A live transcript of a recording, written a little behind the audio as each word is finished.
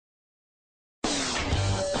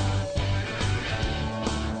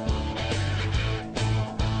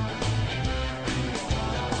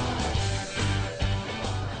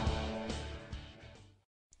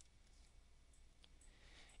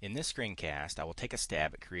In this screencast, I will take a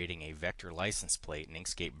stab at creating a vector license plate in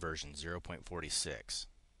Inkscape version 0.46.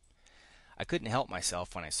 I couldn't help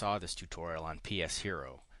myself when I saw this tutorial on PS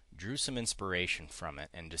Hero, drew some inspiration from it,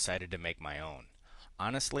 and decided to make my own.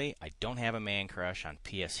 Honestly, I don't have a man crush on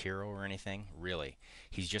PS Hero or anything, really.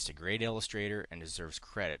 He's just a great illustrator and deserves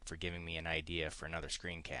credit for giving me an idea for another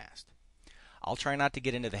screencast. I'll try not to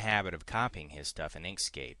get into the habit of copying his stuff in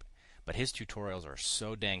Inkscape, but his tutorials are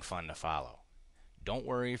so dang fun to follow. Don't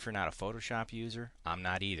worry if you're not a Photoshop user, I'm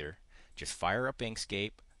not either. Just fire up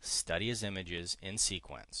Inkscape, study his images in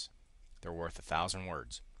sequence. They're worth 1,000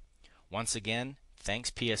 words. Once again,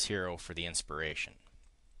 thanks PS Hero for the inspiration.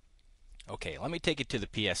 Okay, let me take you to the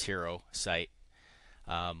PS Hero site.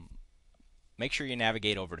 Make sure you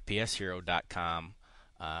navigate over to pshero.com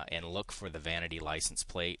and look for the vanity license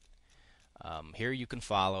plate. Here you can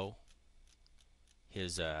follow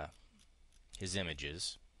his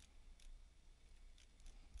images.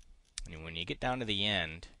 And when you get down to the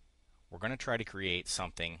end, we're going to try to create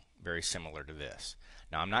something very similar to this.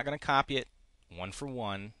 Now, I'm not going to copy it one for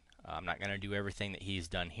one. I'm not going to do everything that he's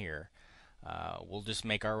done here. We'll just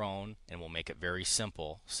make our own, and we'll make it very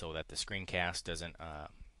simple so that the screencast doesn't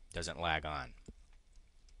lag on.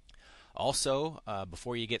 Also,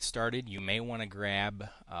 before you get started, you may want to grab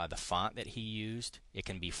the font that he used. It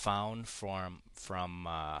can be found from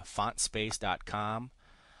fontspace.com.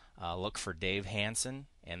 Look for Dave Hansen,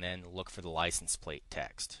 and then look for the license plate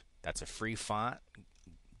text. That's a free font.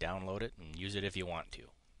 Download it and use it if you want to.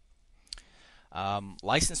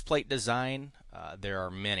 License plate design, there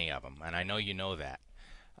are many of them, and I know you know that.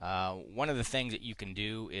 One of the things that you can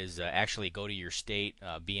do is actually go to your state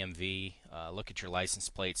BMV, look at your license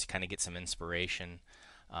plates, kind of get some inspiration.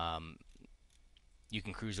 You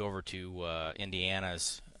can cruise over to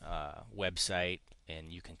Indiana's website,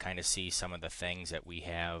 and you can kind of see some of the things that we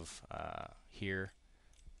have here.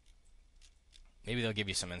 Maybe they'll give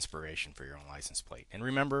you some inspiration for your own license plate. And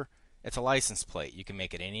remember, it's a license plate. You can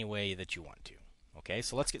make it any way that you want to. Okay,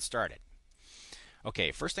 so let's get started.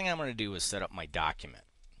 Okay, first thing I'm going to do is set up my document.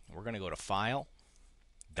 We're going to go to File,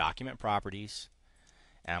 Document Properties,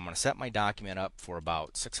 and I'm going to set my document up for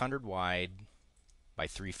about 600 wide by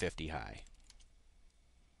 350 high.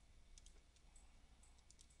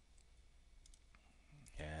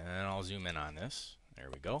 And then I'll zoom in on this. There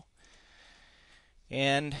we go.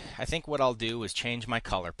 And I think what I'll do is change my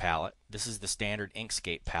color palette. This is the standard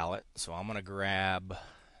Inkscape palette, so I'm going to grab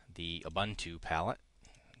the Ubuntu palette.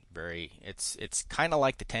 It's kind of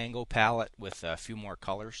like the Tango palette with a few more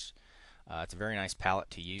colors. It's a very nice palette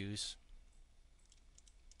to use.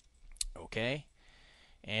 Okay,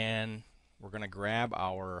 and we're going to grab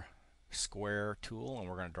our square tool and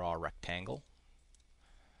we're going to draw a rectangle.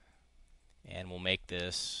 And we'll make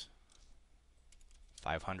this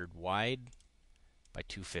 500 wide by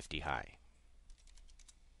 250 high.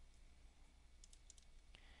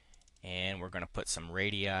 And we're going to put some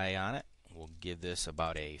radii on it. We'll give this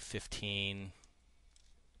about a 15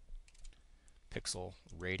 pixel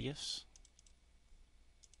radius.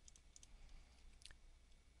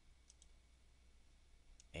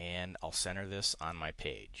 And I'll center this on my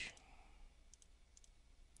page.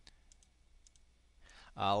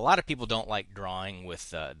 A lot of people don't like drawing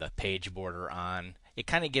with the page border on. It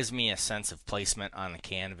kind of gives me a sense of placement on the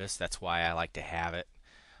canvas. That's why I like to have it.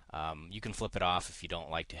 You can flip it off if you don't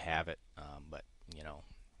like to have it, but you know,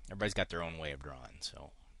 everybody's got their own way of drawing.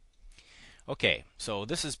 So, okay, so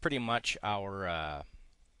this is pretty much our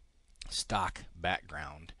stock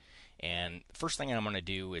background. And the first thing I'm going to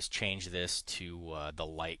do is change this to the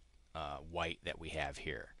light white that we have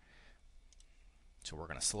here. So we're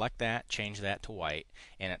going to select that, change that to white,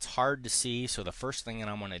 and it's hard to see, so the first thing that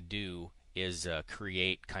I'm going to do is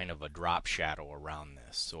create kind of a drop shadow around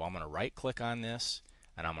this. So I'm going to right click on this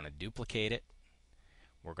and I'm going to duplicate it.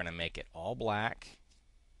 We're going to make it all black,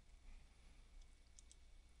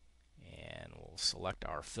 and we'll select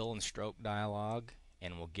our fill and stroke dialog,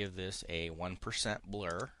 and we'll give this a 1%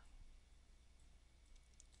 blur,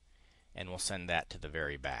 and we'll send that to the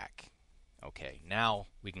very back. Okay, now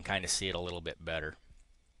we can kind of see it a little bit better.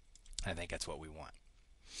 I think that's what we want.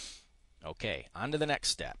 Okay, on to the next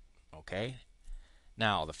step. Okay,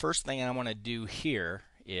 now the first thing I want to do here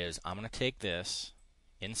is I'm going to take this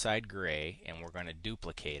inside gray and we're going to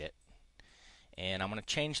duplicate it, and I'm going to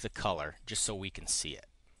change the color just so we can see it.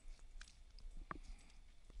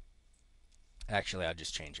 Actually, I'll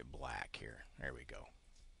just change it black here. There we go.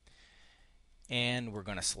 And we're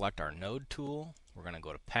going to select our node tool. We're going to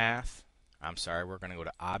go to Path. We're going to go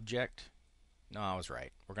to Object. No, I was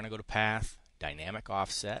right. We're going to go to Path, Dynamic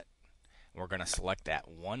Offset. We're going to select that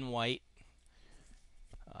one white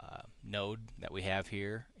node that we have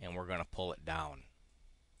here, and we're going to pull it down.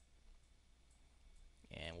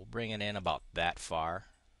 And we'll bring it in about that far.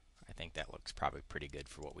 I think that looks probably pretty good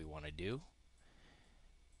for what we want to do.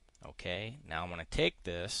 Okay, now I'm going to take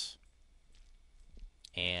this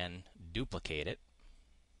and duplicate it.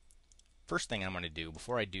 First thing I'm going to do,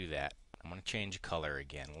 before I do that, I'm going to change color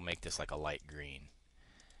again. We'll make this like a light green.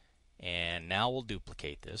 And now we'll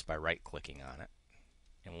duplicate this by right-clicking on it.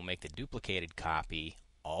 And we'll make the duplicated copy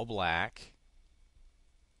all black.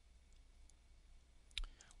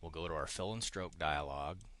 We'll go to our fill and stroke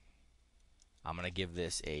dialog. I'm going to give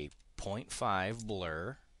this a 0.5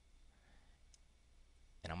 blur.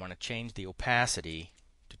 And I'm going to change the opacity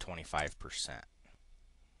to 25%.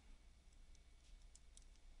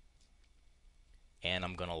 And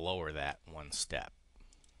I'm going to lower that one step.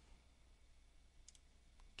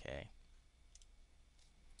 Okay.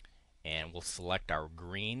 And we'll select our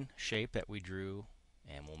green shape that we drew,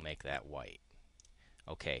 and we'll make that white.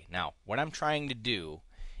 Okay, now what I'm trying to do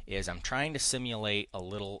is I'm trying to simulate a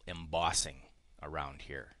little embossing around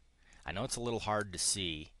here. I know it's a little hard to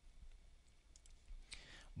see,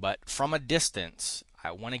 but from a distance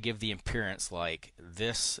I want to give the appearance like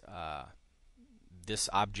this this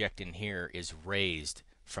object in here is raised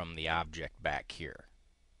from the object back here.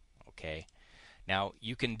 Okay. Now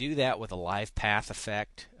you can do that with a live path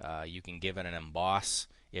effect. You can give it an emboss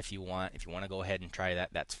if you want. If you want to go ahead and try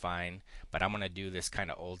that, that's fine. But I'm going to do this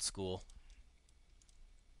kind of old school.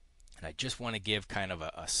 And I just want to give kind of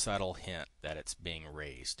a subtle hint that it's being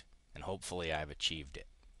raised. And hopefully I've achieved it.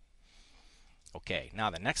 Okay, now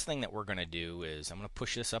the next thing that we're going to do is I'm going to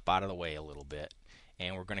push this up out of the way a little bit.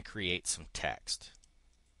 And we're going to create some text.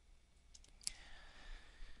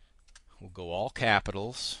 We'll go all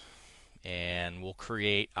capitals. And we'll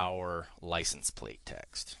create our license plate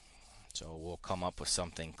text. So we'll come up with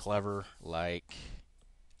something clever like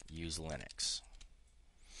use Linux.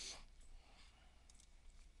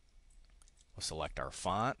 We'll select our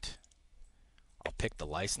font. I'll pick the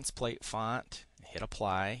license plate font, hit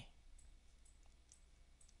apply.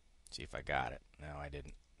 See if I got it. No, I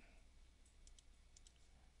didn't.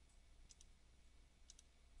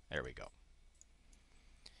 There we go.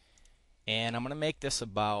 And I'm going to make this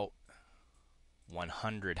about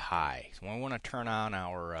 100 high. So when we want to turn on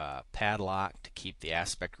our padlock to keep the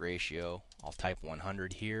aspect ratio, I'll type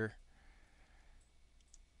 100 here,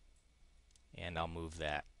 and I'll move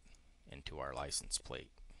that into our license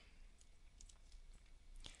plate.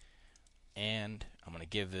 And I'm going to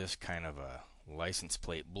give this kind of a license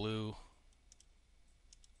plate blue.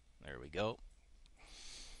 There we go.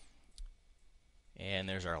 And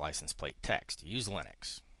there's our license plate text. Use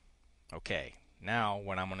Linux. Okay, now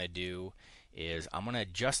what I'm going to do is I'm going to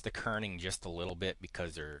adjust the kerning just a little bit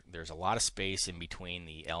because there's a lot of space in between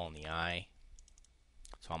the L and the I.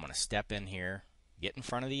 So I'm going to step in here, get in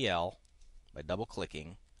front of the L by double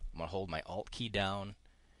clicking. I'm going to hold my Alt key down,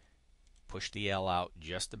 push the L out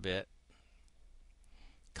just a bit,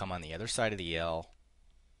 come on the other side of the L,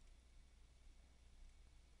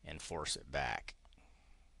 and force it back.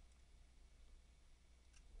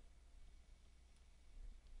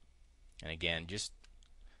 And again, just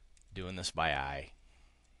doing this by eye.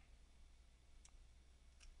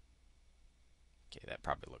 Okay, that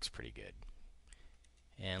probably looks pretty good.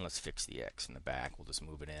 And let's fix the X in the back. We'll just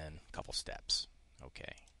move it in a couple steps.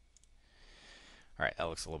 Okay. Alright, that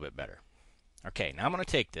looks a little bit better. Okay, now I'm going to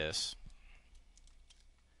take this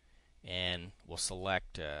and we'll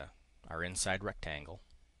select our inside rectangle.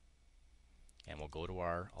 And we'll go to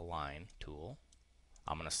our Align tool.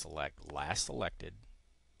 I'm going to select Last Selected.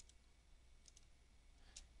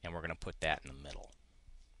 And we're going to put that in the middle.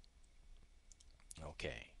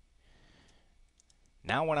 Okay.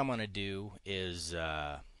 Now what I'm going to do is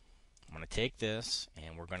I'm going to take this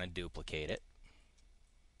and we're going to duplicate it.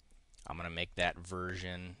 I'm going to make that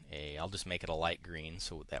version I'll just make it a light green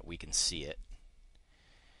so that we can see it.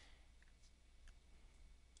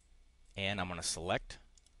 And I'm going to select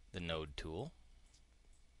the node tool.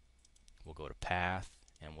 We'll go to Path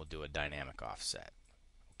and we'll do a dynamic offset.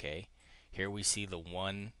 Okay. Here we see the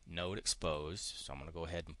one node exposed, so I'm going to go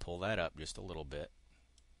ahead and pull that up just a little bit.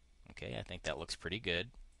 Okay, I think that looks pretty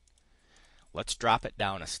good. Let's drop it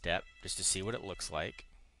down a step just to see what it looks like.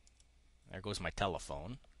 There goes my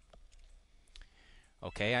telephone.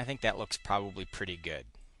 Okay, I think that looks probably pretty good.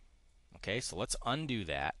 Okay, so let's undo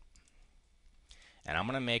that. And I'm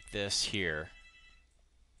going to make this here.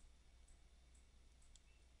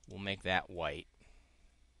 We'll make that white.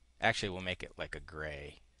 Actually, we'll make it like a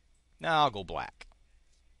gray. No, I'll go black.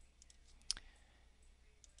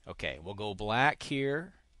 Okay, we'll go black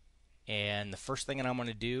here. And the first thing that I'm going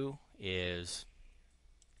to do is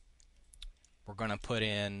we're going to put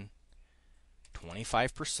in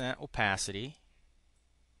 25% opacity.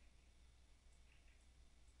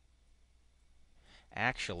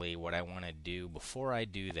 Actually, what I want to do before I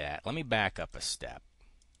do that, let me back up a step.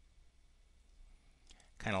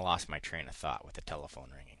 Kind of lost my train of thought with the telephone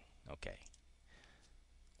ringing. Okay.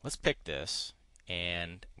 Let's pick this,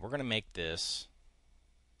 and we're going to make this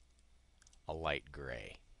a light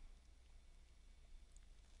gray.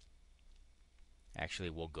 Actually,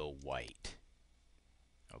 we'll go white.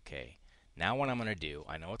 Okay. Now what I'm going to do,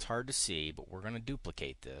 I know it's hard to see, but we're going to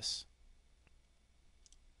duplicate this.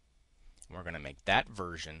 We're going to make that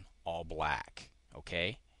version all black.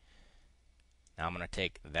 Okay. Now I'm going to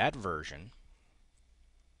take that version,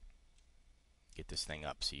 get this thing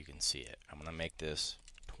up so you can see it. I'm going to make this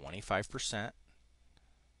 25%,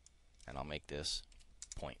 and I'll make this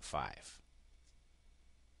 0.5.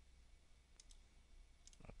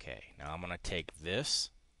 Okay, now I'm going to take this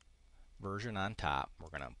version on top. We're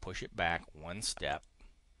going to push it back one step.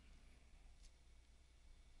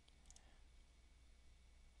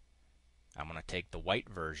 I'm going to take the white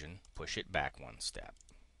version, push it back one step.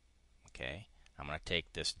 Okay, I'm going to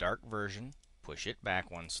take this dark version, push it back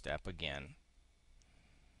one step again.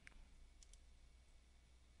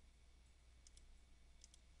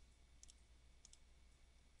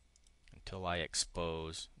 Until I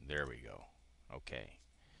expose, there we go. Okay,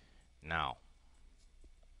 now,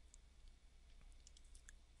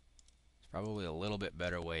 it's probably a little bit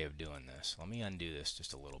better way of doing this. Let me undo this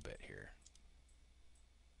just a little bit here.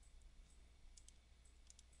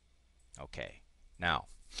 Okay, now,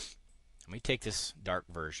 let me take this dark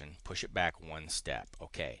version, push it back one step.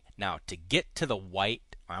 Okay, now to get to the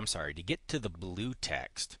to get to the blue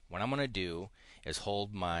text, what I'm going to do is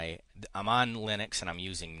hold I'm on Linux and I'm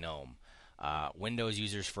using GNOME. Windows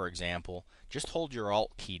users, for example, just hold your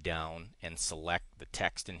Alt key down and select the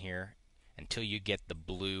text in here until you get the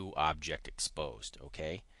blue object exposed.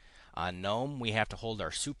 Okay, on GNOME we have to hold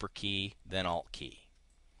our Super key, then Alt key.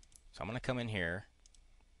 So I'm going to come in here.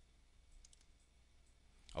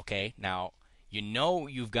 Okay, now you know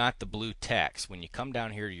you've got the blue text when you come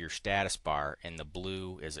down here to your status bar and the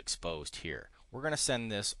blue is exposed here. We're going to send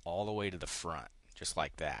this all the way to the front, just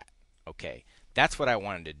like that. Okay, that's what I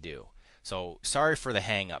wanted to do. So sorry for the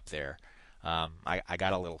hang up there. I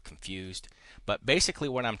got a little confused. But basically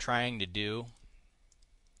what I'm trying to do,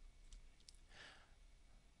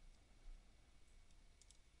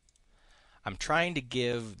 I'm trying to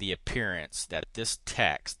give the appearance that this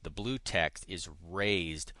text, the blue text, is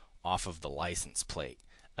raised off of the license plate.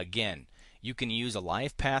 Again, you can use a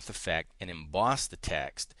live path effect and emboss the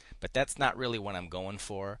text, but that's not really what I'm going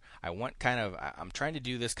for. I'm trying to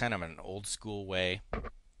do this kind of an old school way,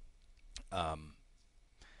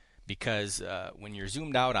 because when you're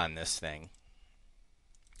zoomed out on this thing,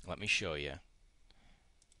 let me show you,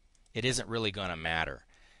 it isn't really going to matter.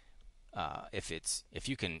 If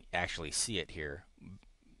you can actually see it here.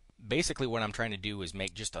 Basically what I'm trying to do is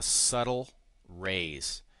make just a subtle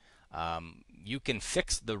raise. You can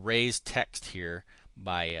fix the raised text here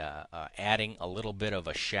by adding a little bit of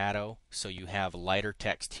a shadow, so you have lighter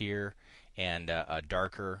text here and a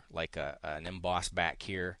darker, like an emboss back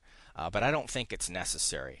here. But I don't think it's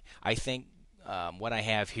necessary. I think what I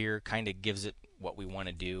have here kind of gives it what we want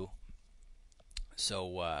to do.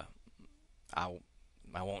 So I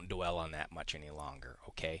won't dwell on that much any longer.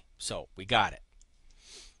 Okay, so we got it.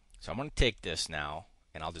 So I'm going to take this now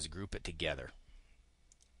and I'll just group it together.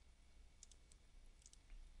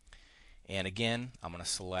 And again, I'm going to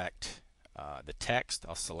select the text.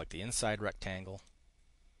 I'll select the inside rectangle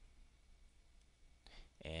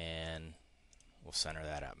and we'll center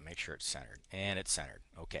that up. Make sure it's centered. And it's centered.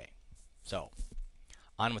 Okay, so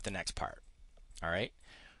on with the next part. All right.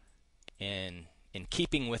 In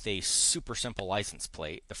keeping with a super simple license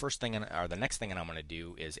plate, the next thing I'm going to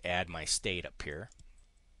do is add my state up here.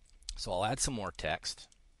 So I'll add some more text.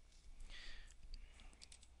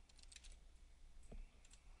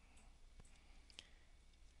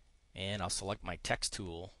 And I'll select my text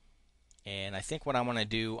tool. And I think what I'm going to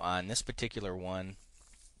do on this particular one,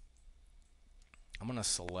 I'm going to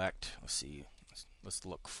select, let's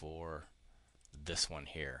look for this one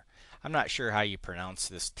here. I'm not sure how you pronounce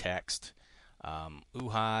this text.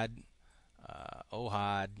 Uhad,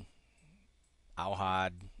 Ohad,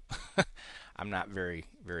 Auhad. I'm not very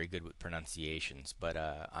good with pronunciations, but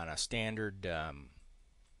on a standard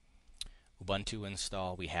Ubuntu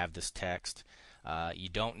install, we have this text. You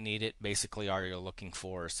don't need it. Basically, all you're looking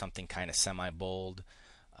for is something kind of semi-bold.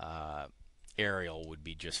 Arial would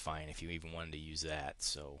be just fine if you even wanted to use that.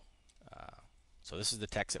 So this is the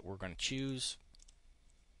text that we're going to choose.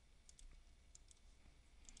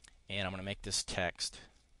 And I'm going to make this text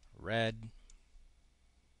red.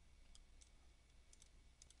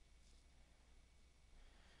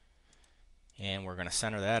 And we're going to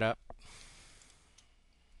center that up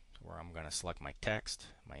where I'm going to select my text,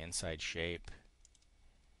 my inside shape.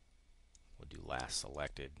 We'll do last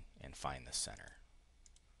selected and find the center.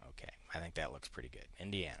 Okay, I think that looks pretty good.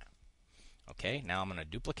 Indiana. Okay, now I'm going to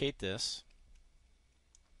duplicate this.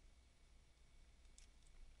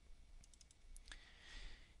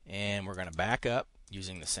 And we're going to back up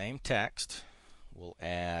using the same text. We'll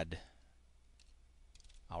add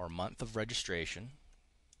our month of registration.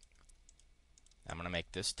 I'm going to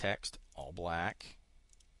make this text all black.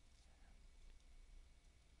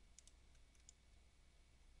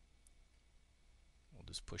 We'll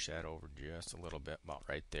just push that over just a little bit, about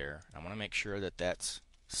right there. I'm going to make sure that that's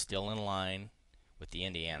still in line with the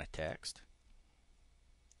Indiana text.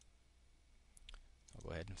 I'll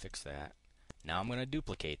go ahead and fix that. Now I'm going to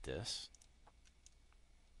duplicate this.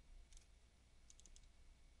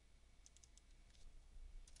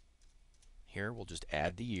 Here we'll just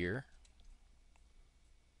add the year.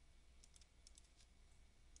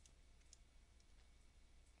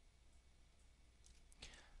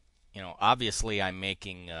 You know, obviously I'm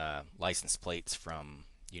making license plates from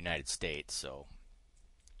the United States, so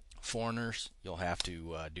foreigners, you'll have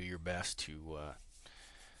to do your best to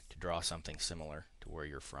draw something similar to where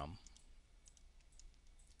you're from.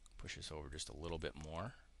 Push this over just a little bit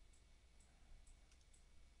more.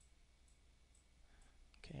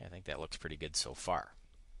 Okay, I think that looks pretty good so far.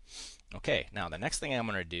 Okay, now the next thing I'm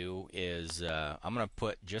going to do is I'm going to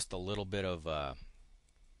put just a little bit of a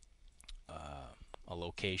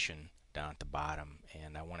location down at the bottom,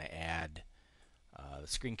 and I want to add the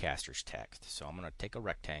screencaster's text. So I'm going to take a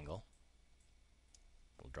rectangle.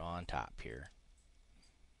 We'll draw on top here.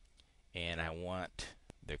 And I want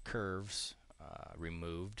the curves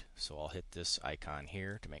removed, so I'll hit this icon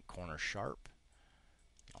here to make corners sharp.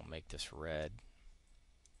 I'll make this red.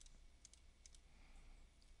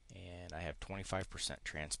 And I have 25%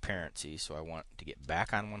 transparency, so I want to get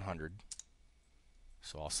back on 100.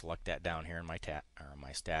 So I'll select that down here in my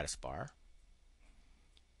status bar.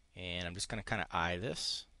 And I'm just going to kind of eye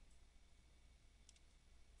this.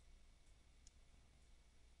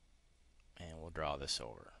 And we'll draw this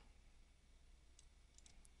over.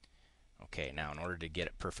 Okay, now in order to get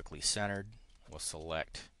it perfectly centered, we'll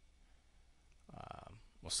select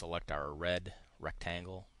our red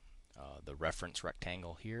rectangle, the reference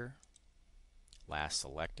rectangle here, last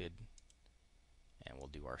selected, and we'll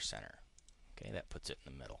do our center. Okay, that puts it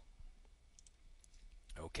in the middle.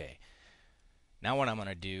 Okay, now what I'm going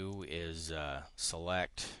to do is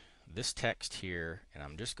select this text here, and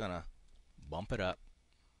I'm just going to bump it up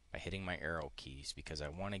by hitting my arrow keys because I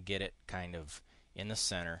want to get it kind of in the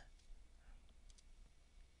center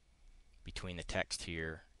between the text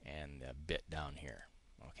here and the bit down here.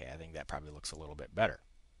 Okay, I think that probably looks a little bit better.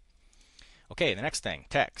 Okay, the next thing,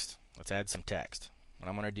 text. Let's add some text. What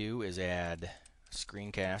I'm going to do is add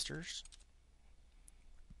screencasters,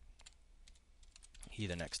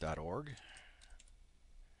 heathenX.org,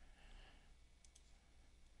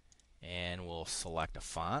 and we'll select a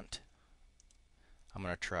font. I'm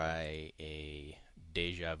going to try a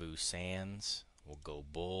Deja Vu Sans. We'll go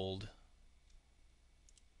bold.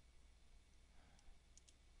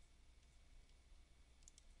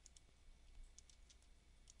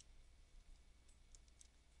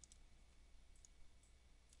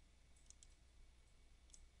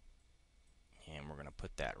 And we're going to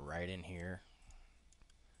put that right in here.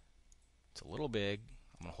 It's a little big.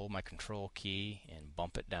 I'm going to hold my control key and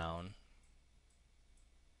bump it down.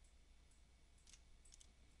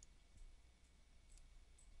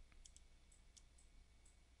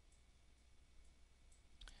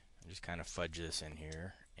 And just kind of fudge this in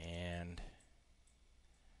here and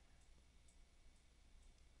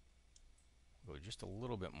go just a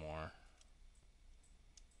little bit more.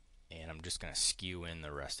 And I'm just going to skew in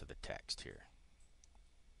the rest of the text here.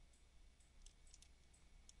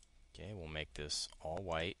 Okay, we'll make this all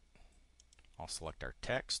white. I'll select our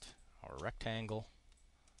text, our rectangle,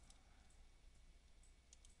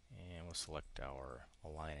 and we'll select our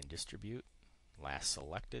align and distribute, last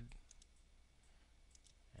selected,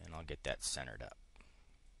 and I'll get that centered up.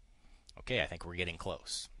 Okay, I think we're getting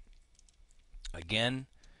close. Again,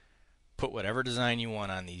 put whatever design you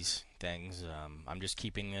want on these things. I'm just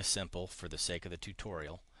keeping this simple for the sake of the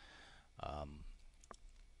tutorial.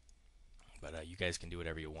 But you guys can do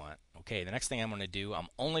whatever you want. Okay, the next thing I'm going to do, I'm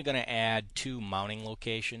only going to add 2 mounting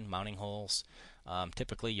holes.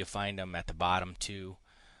 Typically you find them at the bottom too,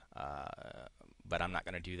 but I'm not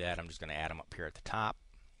going to do that. I'm just going to add them up here at the top.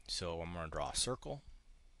 So I'm going to draw a circle.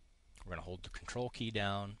 We're going to hold the control key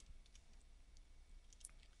down,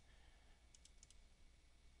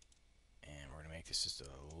 and we're going to make this just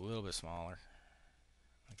a little bit smaller.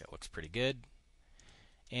 I think that looks pretty good.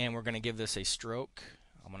 And we're going to give this a stroke.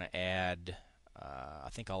 I'm going to add, I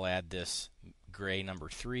think I'll add this gray number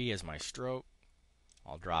 3 as my stroke.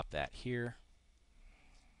 I'll drop that here.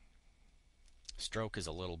 Stroke is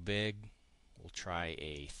a little big. We'll try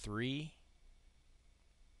a 3.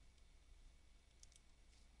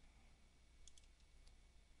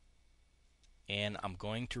 And I'm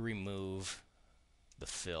going to remove the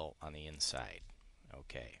fill on the inside.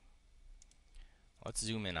 Okay. Let's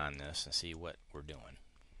zoom in on this and see what we're doing.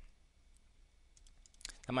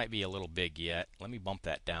 That might be a little big yet. Let me bump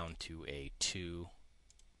that down to a 2.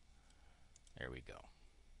 There we go.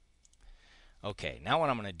 Okay, now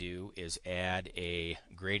what I'm going to do is add a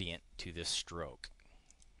gradient to this stroke.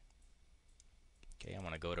 Okay, I'm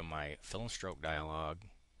going to go to my fill and stroke dialog,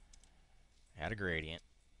 add a gradient.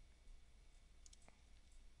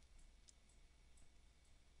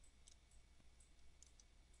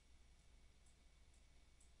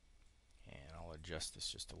 And I'll adjust this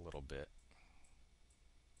just a little bit.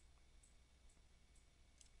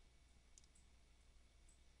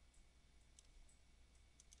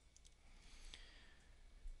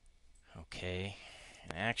 Okay,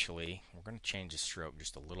 and actually, we're going to change the stroke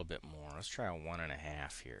just a little bit more. Let's try a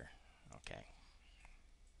 1.5 here. Okay.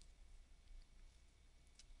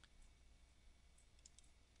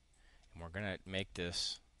 And we're going to make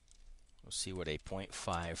this, we'll see what a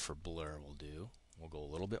 0.5 for blur will do. We'll go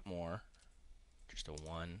a little bit more, just a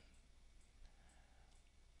 1.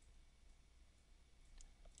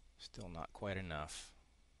 Still not quite enough.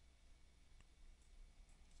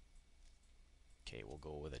 Okay, we'll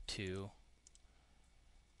go with a 2.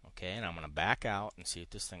 Okay, and I'm going to back out and see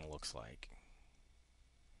what this thing looks like.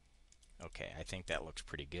 Okay, I think that looks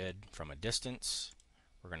pretty good. From a distance,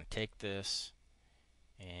 we're going to take this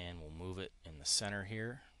and we'll move it in the center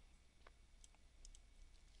here.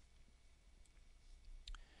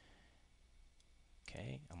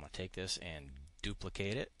 Okay, I'm going to take this and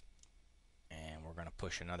duplicate it, and we're going to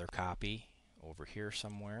push another copy over here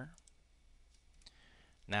somewhere.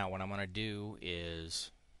 Now what I'm going to do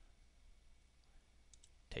is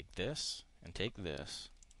take this and take this,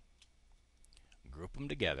 group them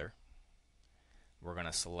together. We're going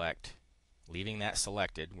to select, leaving that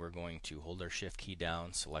selected, we're going to hold our shift key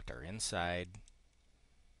down, select our inside,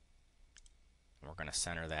 and we're going to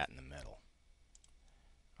center that in the middle.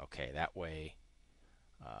 Okay, that way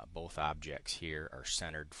both objects here are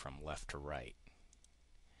centered from left to right.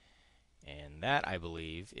 And that, I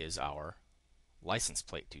believe, is our license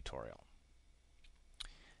plate tutorial.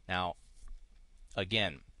 Now,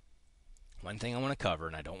 again, one thing I want to cover,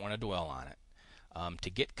 and I don't want to dwell on it, to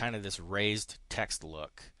get kind of this raised text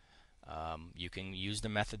look, you can use the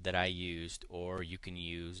method that I used, or you can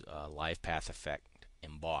use live path effect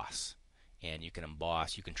emboss, and you can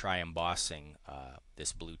emboss. You can try embossing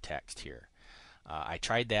this blue text here. I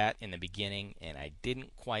tried that in the beginning, and I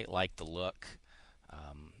didn't quite like the look.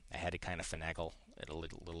 I had to kind of finagle it a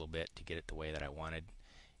little bit to get it the way that I wanted.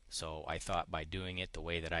 So I thought by doing it the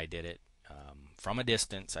way that I did it, from a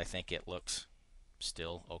distance, I think it looks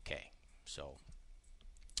still okay. So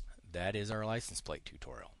that is our license plate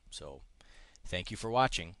tutorial. So thank you for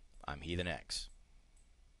watching. I'm heathenX.